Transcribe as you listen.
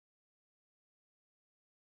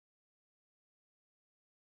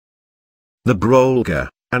The Brolga,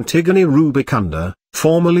 Antigone rubicunda,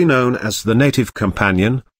 formerly known as the native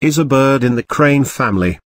companion, is a bird in the crane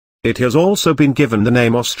family. It has also been given the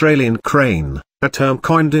name Australian crane, a term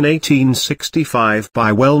coined in 1865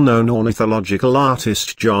 by well-known ornithological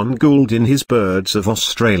artist John Gould in his Birds of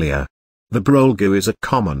Australia. The Brolga is a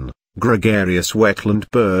common, gregarious wetland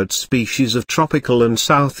bird species of tropical and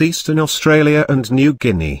southeastern Australia and New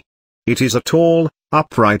Guinea. It is a tall,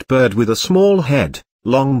 upright bird with a small head,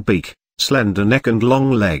 long beak, slender neck and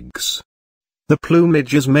long legs. The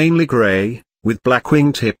plumage is mainly grey, with black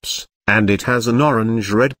wingtips, and it has an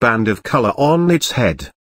orange-red band of colour on its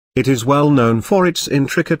head. It is well known for its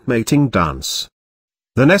intricate mating dance.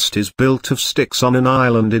 The nest is built of sticks on an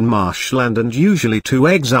island in marshland and usually 2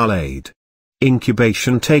 eggs are laid.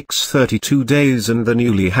 Incubation takes 32 days and the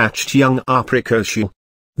newly hatched young are precocial.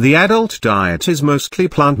 The adult diet is mostly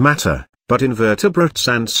plant matter, but invertebrates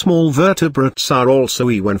and small vertebrates are also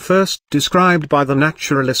eWhen. First described by the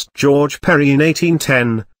naturalist George Perry in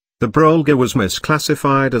 1810, the Brolga was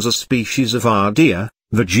misclassified as a species of Ardea,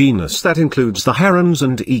 the genus that includes the herons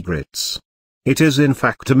and egrets. It is in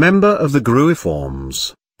fact a member of the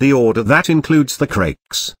Gruiformes, the order that includes the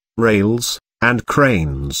crakes, rails, and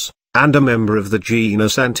cranes, and a member of the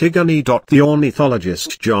genus Antigone.The. The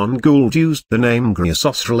ornithologist John Gould used the name Royal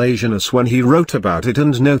Australasianus when he wrote about it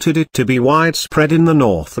and noted it to be widespread in the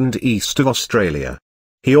north and east of Australia.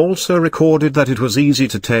 He also recorded that it was easy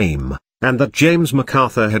to tame, and that James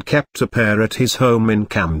Macarthur had kept a pair at his home in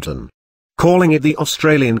Camden. Calling it the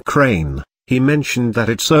Australian crane, he mentioned that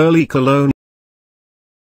its early colonial